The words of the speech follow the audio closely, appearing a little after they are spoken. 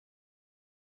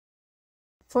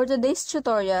For today's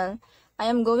tutorial, I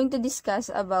am going to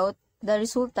discuss about the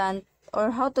resultant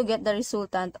or how to get the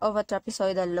resultant of a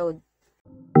trapezoidal load.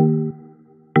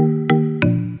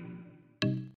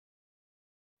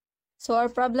 So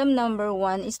our problem number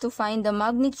 1 is to find the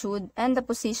magnitude and the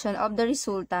position of the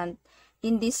resultant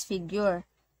in this figure.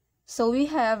 So we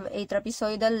have a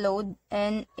trapezoidal load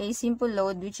and a simple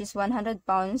load which is 100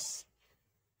 pounds.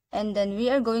 And then we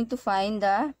are going to find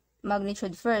the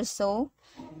magnitude first. So,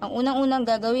 ang unang-unang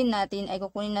gagawin natin ay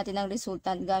kukunin natin ang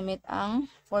resultant gamit ang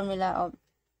formula of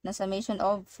na summation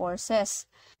of forces.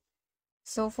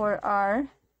 So, for R,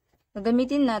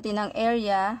 gagamitin natin ang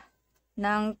area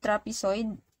ng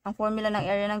trapezoid, ang formula ng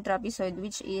area ng trapezoid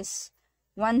which is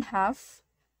 1/2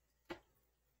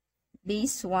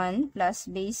 base 1 plus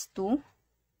base 2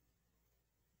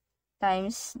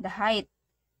 times the height.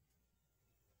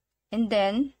 And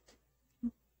then,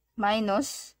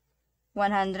 minus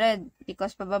 100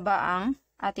 because pababa ang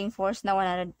ating force na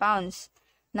 100 pounds.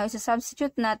 Now,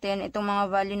 isa-substitute natin itong mga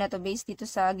value na to based dito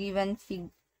sa given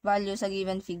value sa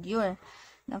given figure.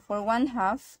 Now, for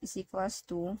 1/2 is equals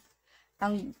to,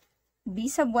 ang B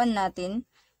sub 1 natin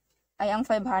ay ang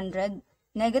 500.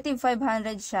 Negative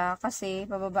 500 siya kasi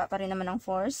pababa pa rin naman ang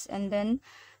force. And then,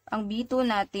 ang B2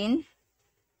 natin,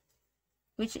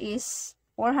 which is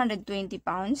 420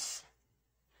 pounds,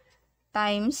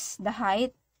 times the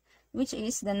height, which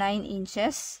is the 9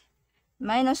 inches,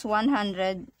 minus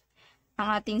 100, ang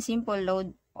ating simple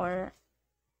load, or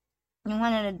yung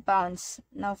 100 pounds.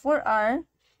 Now, for R,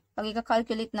 pag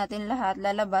i-calculate natin lahat,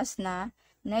 lalabas na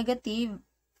negative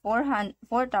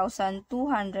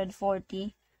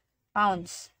 4,240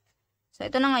 pounds. So,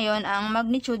 ito na ngayon ang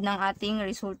magnitude ng ating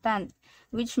resultant,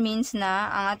 which means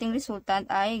na ang ating resultant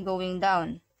ay going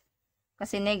down,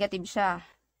 kasi negative siya.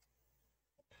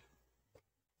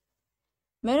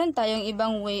 Meron tayong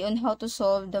ibang way on how to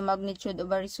solve the magnitude of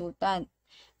a resultant.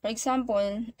 For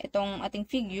example, itong ating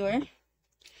figure,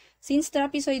 since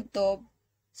trapezoid to,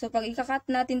 so pag ikakat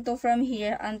natin to from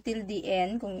here until the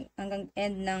end, kung hanggang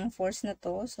end ng force na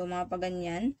to, so mga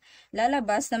paganyan,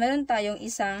 lalabas na meron tayong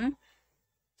isang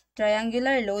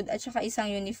triangular load at saka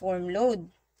isang uniform load.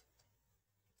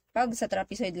 Pag sa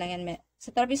trapezoid lang yan,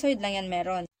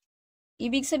 meron.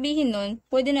 Ibig sabihin nun,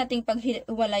 pwede nating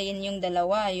paghiwalayin yung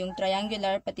dalawa, yung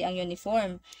triangular pati ang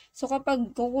uniform. So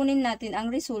kapag kukunin natin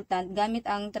ang resultant gamit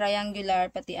ang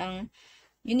triangular pati ang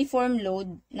uniform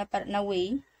load na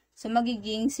way, so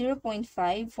magiging 0.5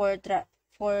 for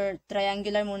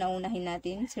triangular muna unahin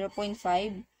natin,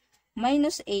 0.5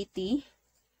 minus 80.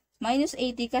 Minus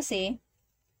 80 kasi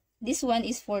this one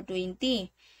is 420.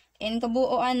 And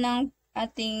kabuuan ng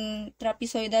ating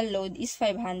trapezoidal load is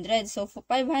 500. So,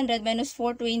 500 minus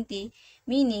 420,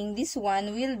 meaning this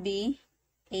one will be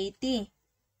 80.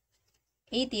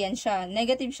 80 yan siya.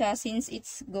 Negative siya since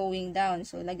it's going down.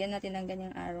 So, lagyan natin ng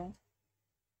ganyang arrow.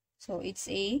 So,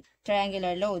 it's a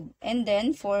triangular load. And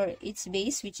then, for its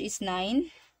base, which is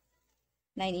 9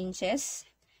 inches.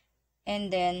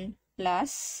 And then,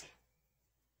 plus,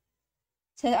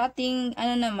 sa ating,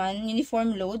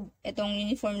 uniform load, itong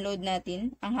uniform load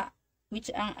natin, ang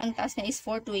taas na is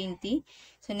 420.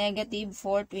 So, negative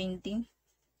 420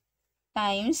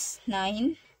 times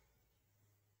 9.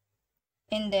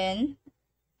 And then,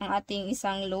 ang ating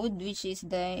isang load, which is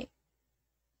the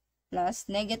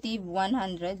plus negative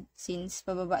 100, since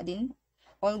pababa din,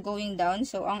 all going down.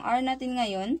 So, ang R natin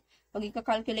ngayon, pag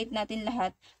i-calculate natin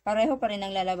lahat, pareho pa rin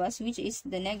ang lalabas, which is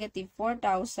the negative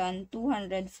 4,240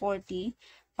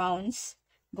 pounds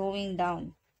going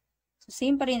down. So,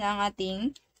 same pa rin ang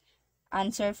ating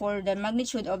answer for the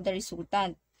magnitude of the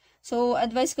resultant. So,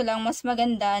 advice ko lang, mas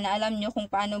maganda na alam nyo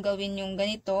kung paano gawin yung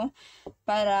ganito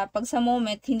para pag sa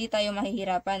moment, hindi tayo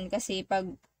mahihirapan. Kasi pag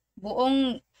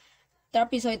buong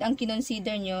trapezoid ang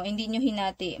kinonsider nyo, hindi nyo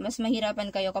hinati, mas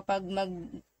mahirapan kayo kapag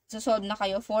mag-solve na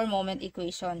kayo for moment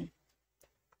equation.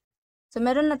 So,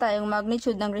 meron na tayong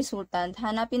magnitude ng resultant.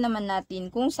 Hanapin naman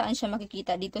natin kung saan siya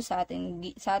makikita dito sa ating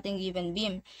given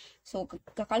beam. So,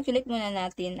 kakalculate muna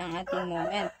natin ang ating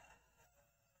moment.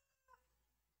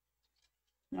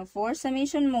 Now, for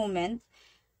summation moment,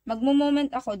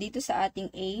 magmo-moment ako dito sa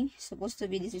ating A. Supposed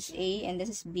to be this is A and this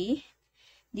is B.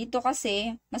 Dito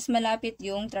kasi, mas malapit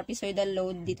yung trapezoidal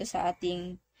load dito sa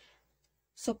ating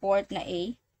support na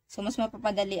A. So, mas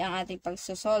mapapadali ang ating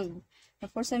pagsosolve. Now,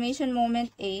 for summation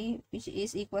moment A, which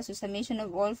is equal to summation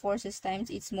of all forces times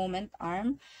its moment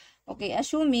arm. Okay,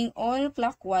 assuming all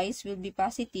clockwise will be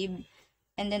positive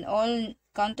and then all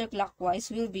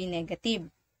counterclockwise will be negative.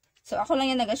 So, ako lang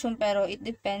yung nag-assume pero it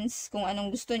depends kung anong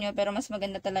gusto nyo. Pero mas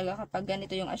maganda talaga kapag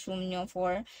ganito yung assume nyo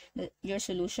for your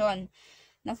solution.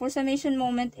 Now, for summation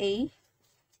moment A,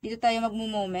 Dito tayo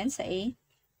magmo-moment sa A.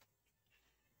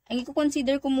 Ang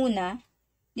i-consider ko muna,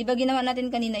 di ba ginawa natin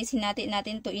kanina is hinati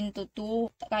natin to into two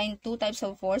types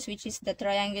of force, which is the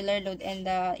triangular load and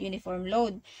the uniform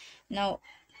load. Now,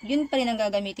 yun pa rin ang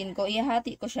gagamitin ko.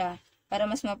 Ihahati ko siya para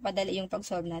mas mapadali yung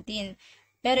pag-solve natin.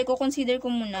 Pero i-consider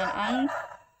ko muna ang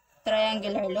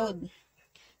triangular load.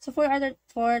 So, for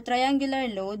triangular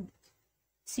load,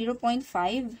 0.5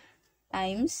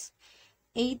 times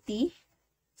 80.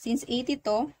 Since 80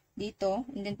 to, dito,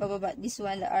 and then pababa, this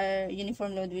one, our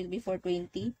uniform load will be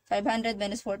 420. 500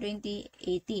 minus 420,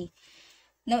 80.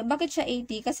 Now, bakit siya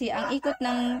 80? Kasi ang ikot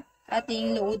ng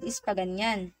ating load is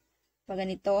paganyan.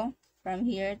 Paganito, from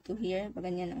here to here,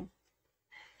 paganyan. Oh.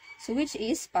 So, which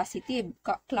is positive,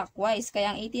 clockwise.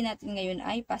 Kaya ang 80 natin ngayon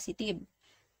ay positive.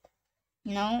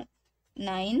 Now,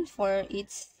 9 for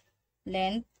its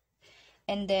length.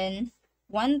 And then,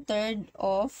 1/3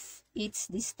 of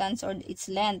its distance or its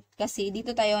length. Kasi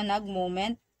dito tayo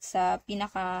nag-moment sa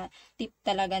pinaka-tip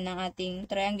talaga ng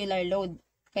ating triangular load.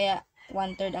 Kaya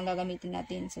 1/3 ang gagamitin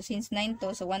natin. So since 9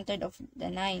 to, so 1/3 of the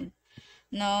 9.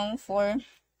 Now for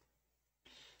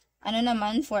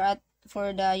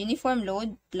for the uniform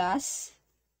load plus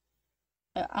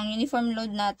ang uniform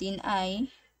load natin ay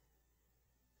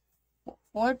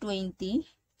 420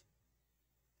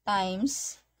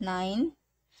 times 9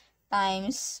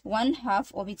 times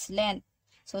 1/2 of its length.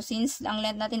 So, since ang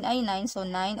length natin ay 9, so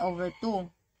 9/2.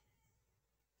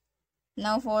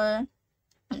 Now, for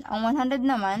ang 100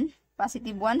 naman,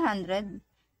 positive 100.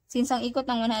 Since ang ikot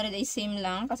ng 100 ay same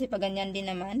lang, kasi pag ganyan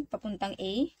din naman, papuntang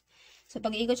A. So,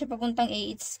 pag ikot siya papuntang A,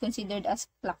 it's considered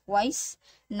as clockwise.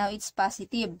 Now, it's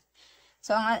positive.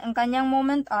 So, ang kanyang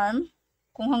moment arm,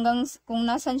 kung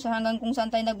nasan siya, hanggang kung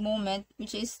saan tayo nag-moment,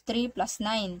 which is 3 plus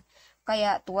 9.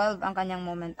 Kaya 12 ang kanyang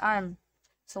moment arm.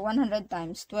 So 100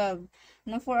 times 12.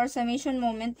 Now for our summation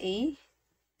moment A,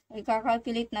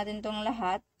 i-calculate natin itong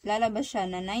lahat. Lalabas siya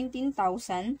na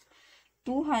 19,290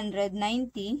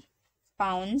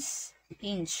 pounds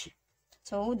inch.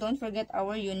 So don't forget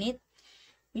our unit,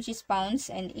 which is pounds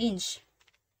and inch.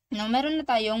 Now meron na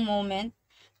tayong moment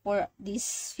for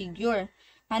this figure.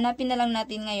 Hanapin na lang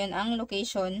natin ngayon ang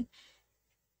location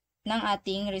ng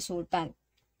ating resultant.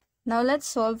 Now, let's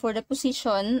solve for the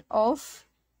position of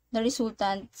the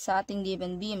resultant sa ating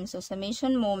given beam. So,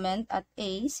 summation moment at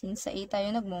A, since sa A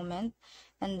tayo nag-moment,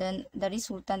 and then the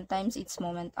resultant times its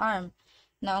moment arm.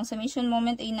 Now, ang summation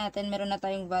moment A natin, meron na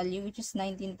tayong value, which is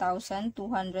 19,290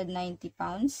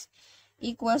 pounds,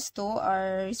 equals to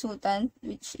our resultant,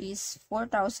 which is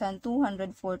 4,240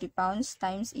 pounds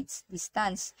times its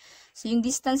distance. So, yung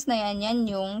distance na yan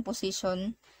yung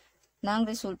position ng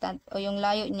resultant, o yung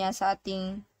layo niya sa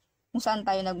ating kung saan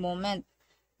tayo nag-moment.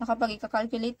 Na kapag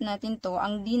i-calculate natin to,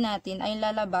 ang D natin ay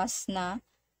lalabas na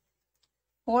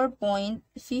 4.55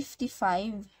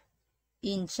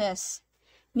 inches.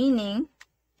 Meaning,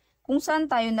 kung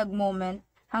saan tayo nag-moment,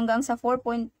 hanggang sa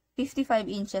 4.55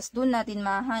 inches, doon natin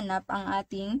mahanap ang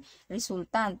ating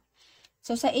resultant.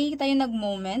 So, sa A tayo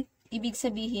nag-moment, ibig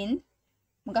sabihin,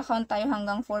 magka-count tayo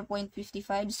hanggang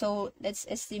 4.55. So, let's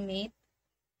estimate,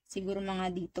 siguro mga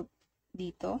dito.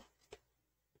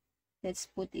 Let's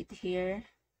put it here.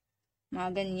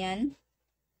 Mga ganyan.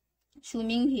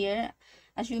 Assuming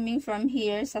from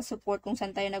here sa support kung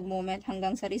saan tayo nag-moment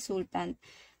hanggang sa resultant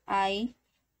ay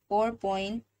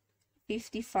 4.55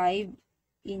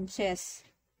 inches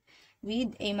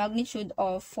with a magnitude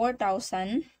of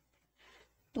 4,240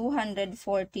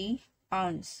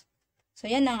 pounds. So,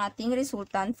 yan ang ating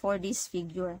resultant for this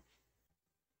figure.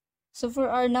 So, for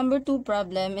our number 2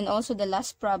 problem and also the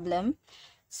last problem,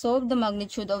 solve the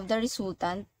magnitude of the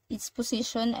resultant, its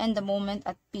position, and the moment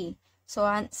at P. So,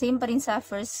 same pa rin sa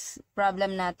first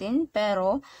problem natin,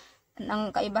 pero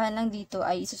ang kaibahan lang dito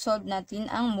ay isosolve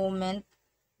natin ang moment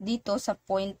dito sa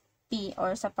point P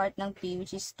or sa part ng P,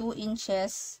 which is 2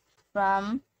 inches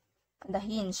from the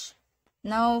hinge.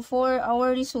 Now, for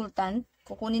our resultant,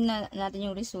 kukunin na natin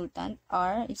yung resultant,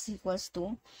 R is equals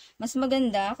to, mas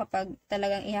maganda kapag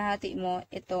talagang ihahati mo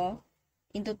ito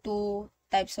into two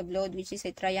types of load, which is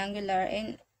a triangular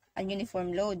and a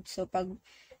uniform load. So, pag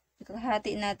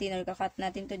kakahati natin or kakat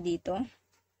natin to dito,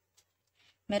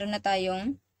 meron na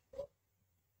tayong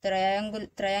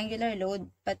triangular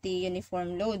load, pati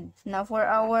uniform load. Now, for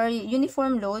our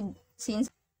uniform load,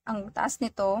 since ang taas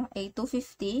nito ay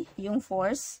 250, yung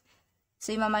force,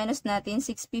 so i-minus natin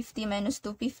 650 minus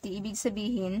 250, ibig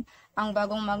sabihin, ang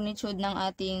bagong magnitude ng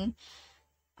ating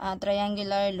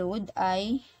triangular load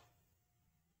ay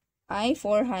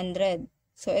 400.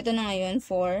 So, ito na ngayon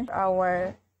for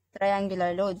our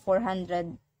triangular load,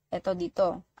 400. Ito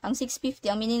dito. Ang 650,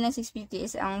 ang meaning ng 650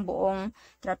 is ang buong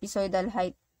trapezoidal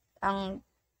height ang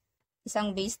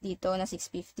isang base dito na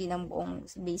 650 ng buong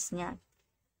base niya.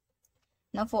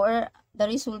 Now, for the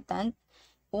resultant,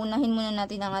 unahin muna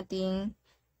natin ang ating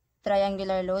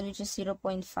triangular load, which is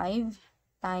 0.5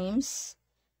 times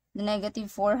the negative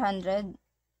 400.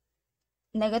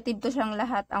 Negative to siyang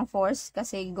lahat ang force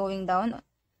kasi going down.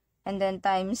 And then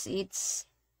times its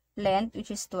length, which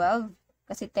is 12.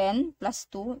 Kasi 10 plus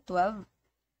 2, 12.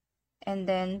 And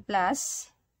then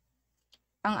plus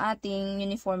ang ating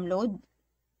uniform load,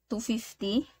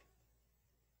 250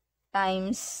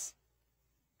 times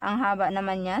ang haba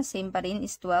naman niya, same pa rin,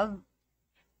 is 12.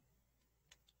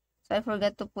 So, I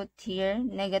forgot to put here,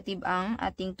 negative ang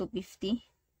ating 250.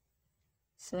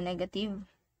 So, negative.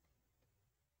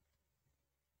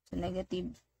 So,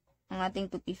 negative ang ating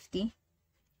 250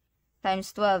 times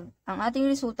 12. Ang ating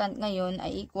resultant ngayon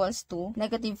ay equals to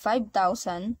negative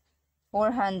 5,400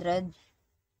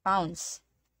 pounds.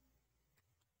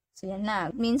 So, yan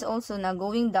na. It means also na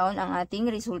going down ang ating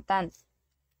resultant.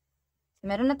 So,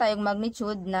 meron na tayong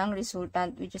magnitude ng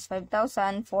resultant, which is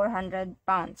 5,400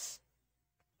 pounds.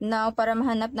 Now, para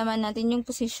mahanap naman natin yung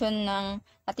position ng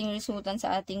ating resultant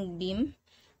sa ating beam,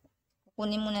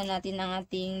 kukunin muna natin ang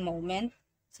ating moment.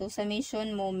 So,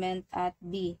 summation moment at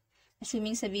B.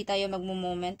 Assuming sa B tayo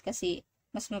magmo-moment kasi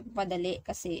mas mapapadali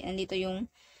kasi andito yung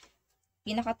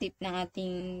pinaka-tip ng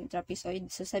ating trapezoid.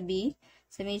 So, sa B,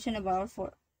 summation of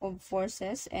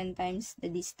forces and times the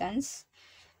distance.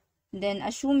 Then,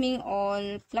 assuming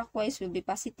all clockwise will be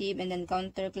positive and then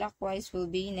counterclockwise will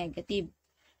be negative.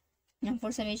 Now, for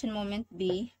summation moment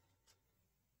B,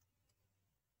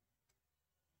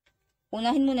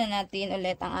 unahin muna natin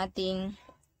ulit ang ating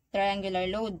triangular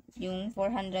load, yung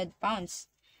 400 pounds.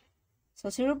 So,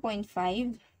 0.5.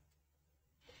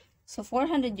 So,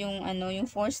 400 yung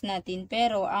force natin.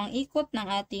 Pero, ang ikot ng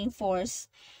ating force,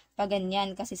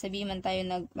 paganyan. Kasi sabihin man tayo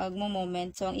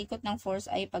magmo-moment. So, ang ikot ng force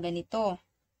ay paganito.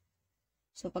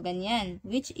 So, paganyan.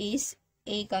 Which is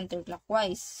a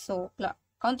counterclockwise. So,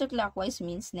 counterclockwise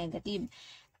means negative.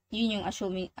 Yun yung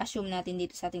assume natin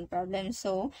dito sa ating problem.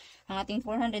 So, ang ating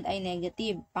 400 ay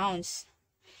negative pounds.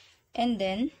 And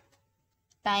then,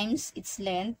 times its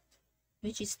length,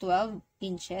 which is 12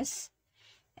 inches.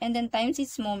 And then times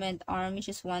its moment arm, which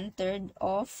is 1/3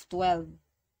 of 12.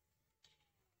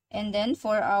 And then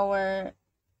for our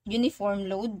uniform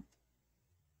load,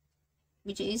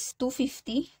 which is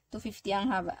 250. 250 ang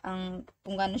haba,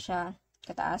 kung gaano siya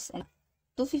kataas. And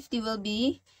 250 will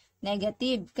be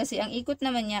negative. Kasi ang ikot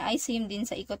naman niya ay same din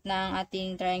sa ikot ng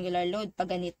ating triangular load.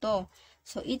 Pag ganito.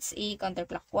 So, it's a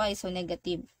counterclockwise. So,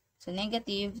 negative. So,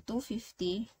 negative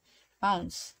 250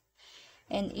 pounds.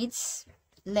 And its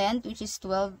length, which is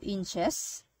 12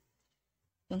 inches.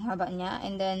 Yung haba niya.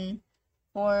 And then,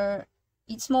 for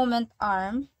its moment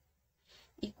arm,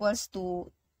 equals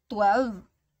to 12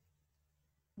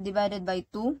 divided by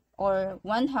 2 or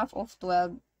 1/2 of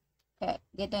 12. Kaya,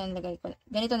 ganito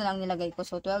na lang nilagay ko.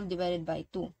 So, 12 divided by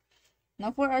 2.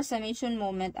 Now, for our summation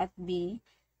moment at B,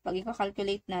 pag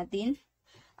i-calculate natin,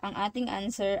 ang ating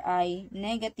answer ay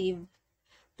negative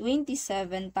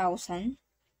 27,600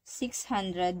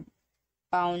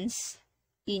 pounds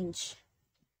inch.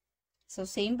 So,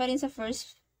 same pa rin sa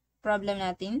first problem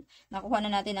natin. Nakuha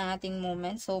na natin ang ating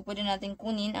moment. So, pwede natin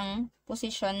kunin ang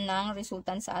position ng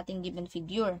resultant sa ating given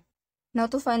figure. Now,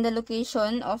 to find the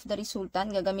location of the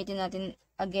resultant, gagamitin natin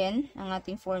again ang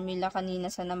ating formula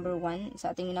kanina sa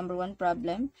sa ating number 1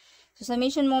 problem. So,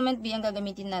 summation moment B ang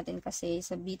gagamitin natin kasi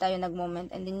sa B tayo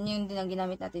nag-moment and then yun din ang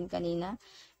ginamit natin kanina.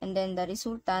 And then, the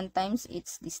resultant times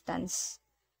its distance.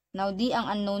 Now, D ang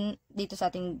unknown dito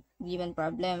sa ating given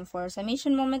problem. For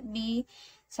summation moment B,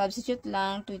 substitute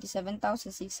lang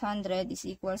 27,600 is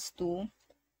equals to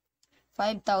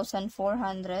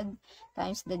 5,400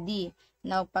 times the D.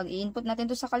 Now, pag i-input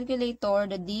natin to sa calculator,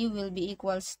 the D will be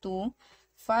equals to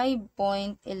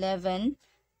 5.11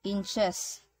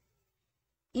 inches.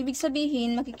 Ibig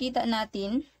sabihin, makikita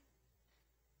natin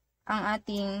ang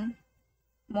ating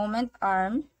moment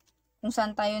arm kung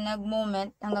saan tayo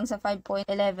nag-moment hanggang sa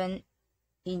 5.11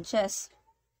 inches.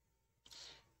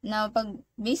 Now, pag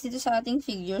based dito sa ating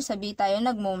figure, sabi tayo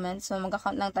nag-moment, so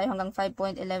magka-count lang tayo hanggang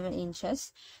 5.11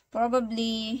 inches.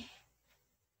 Probably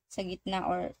sa gitna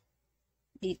or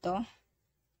dito.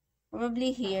 Probably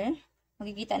here,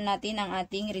 makikita natin ang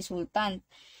ating resultant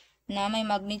na may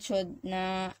magnitude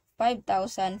na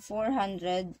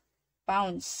 5,400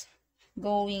 pounds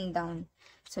going down.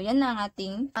 So, yan na ang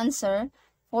ating answer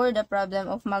for the problem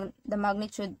of the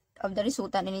magnitude of the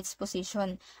resultant in its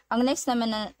position. Ang next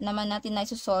naman natin na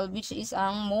isosolve, which is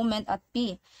ang moment at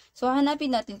P. So,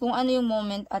 hanapin natin kung ano yung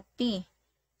moment at P.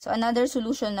 So, another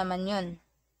solution naman yun.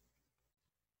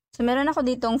 So, So, meron ako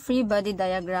ditong free body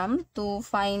diagram to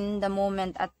find the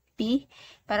moment at P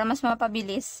para mas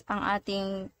mapabilis ang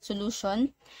ating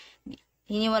solution.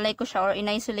 Hiniwalay ko siya or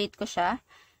in-isolate ko siya.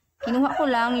 Kinuha ko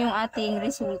lang yung ating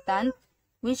resultant,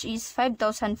 which is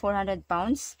 5,400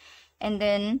 pounds. And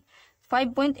then,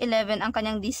 5.11 ang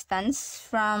kanyang distance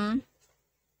from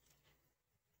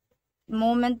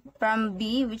moment from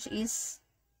B, which is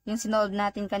yung sinolve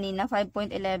natin kanina,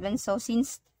 5.11. So,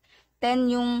 since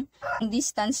 10 yung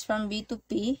distance from B to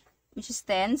P, which is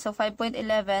 10. So, 5.11,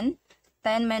 10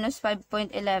 minus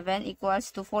 5.11 equals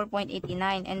to 4.89.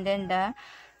 And then,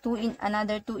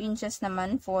 another 2 inches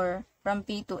naman from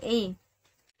P to A.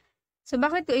 So,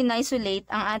 bakit ko in-isolate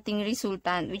ang ating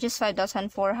resultant, which is 5,400,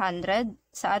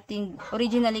 sa ating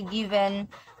originally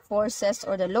given forces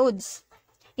or the loads?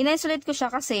 In-isolate ko siya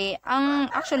kasi,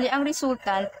 actually, ang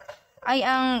resultant ay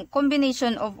ang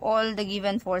combination of all the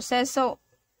given forces. So,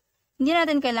 hindi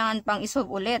natin kailangan pang isolve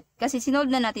ulit. Kasi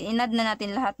sinolve na natin, inadd na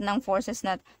natin lahat ng forces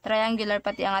na triangular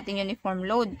pati ang ating uniform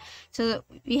load. So,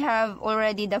 we have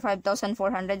already the 5,400.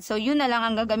 So, yun na lang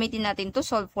ang gagamitin natin to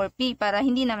solve for P para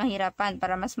hindi na mahirapan,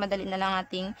 para mas madali na lang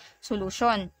ating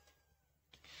solution.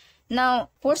 Now,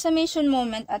 for summation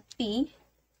moment at P,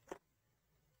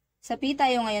 sa P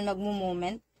tayo ngayon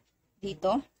magmo-moment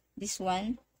dito. This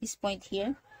one, this point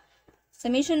here.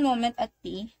 Summation moment at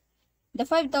P, the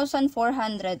 5,400,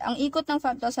 ang ikot ng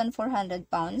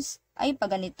 5,400 pounds ay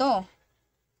paganito,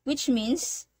 which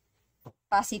means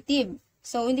positive.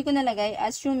 So, hindi ko nalagay,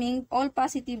 assuming all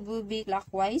positive will be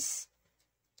clockwise,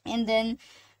 and then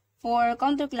for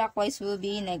counterclockwise will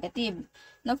be negative.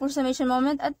 Now, for summation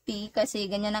moment at P, kasi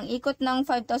ganyan ang ikot ng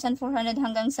 5,400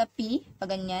 hanggang sa P,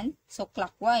 paganyan, so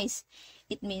clockwise.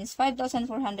 It means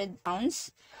 5,400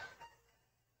 pounds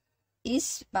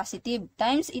is positive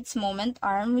times its moment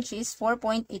arm, which is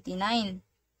 4.89.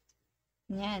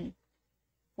 Yan.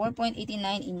 4.89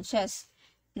 inches.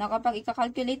 Na kapag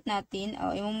i-calculate natin,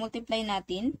 o i-multiply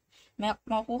natin,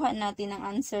 makukuha natin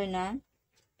ang answer na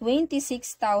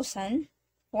 26,406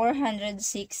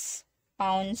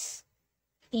 pounds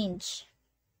inch.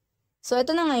 So,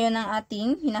 ito na ngayon ang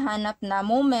ating hinahanap na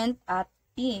moment at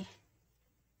P.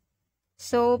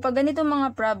 So, pag ganito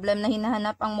mga problem na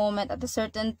hinahanap ang moment at a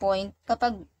certain point,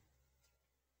 kapag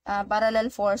parallel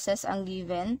forces ang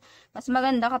given, mas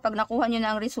maganda kapag nakuha nyo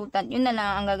na ang resultant, yun na lang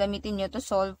ang gagamitin nyo to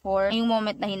solve for yung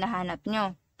moment na hinahanap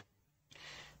nyo.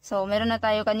 So, meron na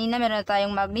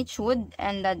tayong magnitude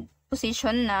and the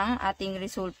position ng ating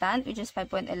resultant, which is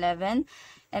 5.11.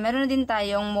 And meron na din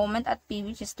tayong moment at P,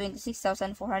 which is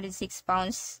 26,406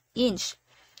 pounds inch.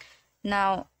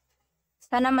 Now,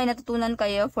 sana may natutunan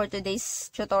kayo for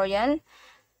today's tutorial.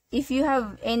 If you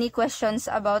have any questions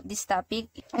about this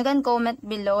topic, you can comment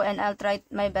below and I'll try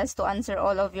my best to answer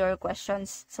all of your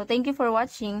questions. So, thank you for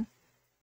watching.